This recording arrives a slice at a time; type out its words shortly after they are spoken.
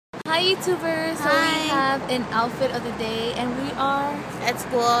Hi YouTubers, so we have an outfit of the day and we are at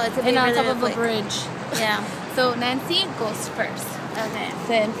school. It's a and on top of a bridge. Yeah. So Nancy goes first. Okay.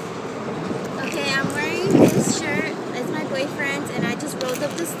 Then. Okay, I'm wearing this shirt. It's my boyfriend's and I just rolled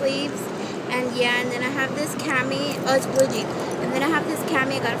up the sleeves. And yeah, and then I have this cami. Oh, it's blue jean. And then I have this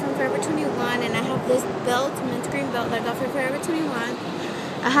cami. I got it from Forever 21. And I have this belt, mint green belt that I got from Forever 21.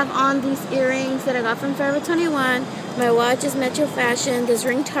 I have on these earrings that I got from Forever 21. My watch is Metro Fashion. This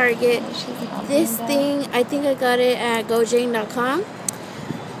ring Target. This thing, I think I got it at gojane.com.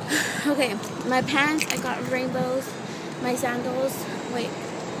 Okay, my pants, I got rainbows. My sandals, wait,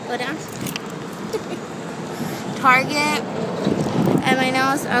 go down. Target. And my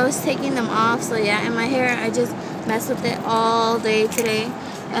nails, I was taking them off. So yeah, and my hair, I just messed with it all day today.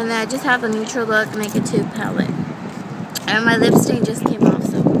 And then I just have a neutral look Naked 2 palette. And my lip stain just came off,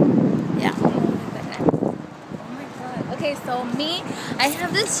 so yeah. Oh my god. Okay, so me, I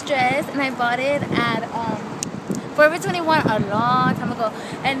have this dress and I bought it at Forever 21 a long time ago.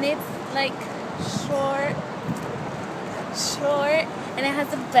 And it's like short, and it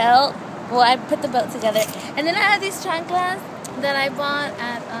has a belt. Well, I put the belt together. And then I have these chanclas that I bought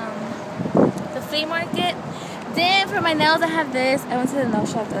at the flea market. Then for my nails, I have this. I went to the nail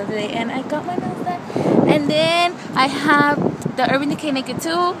shop the other day and I got my nails done. And then I have the Urban Decay Naked 2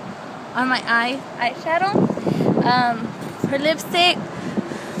 on my eyeshadow. For lipstick.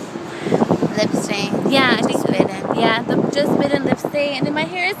 Lip stain. Yeah, I think bitten. Yeah, the just bitten lip stain. And then my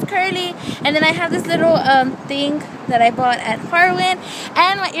hair is curly. And then I have this little thing that I bought at Harwin.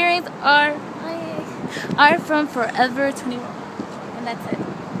 And my earrings are from Forever 21. And that's it.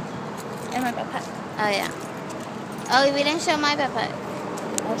 And my backpack. Oh yeah. Oh, we didn't show my backpack.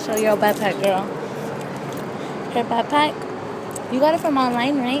 I'll show your backpack, girl. Her backpack. You got it from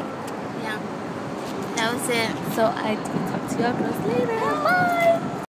online, right? Yeah. That was it. So I will talk to you girls later. Bye.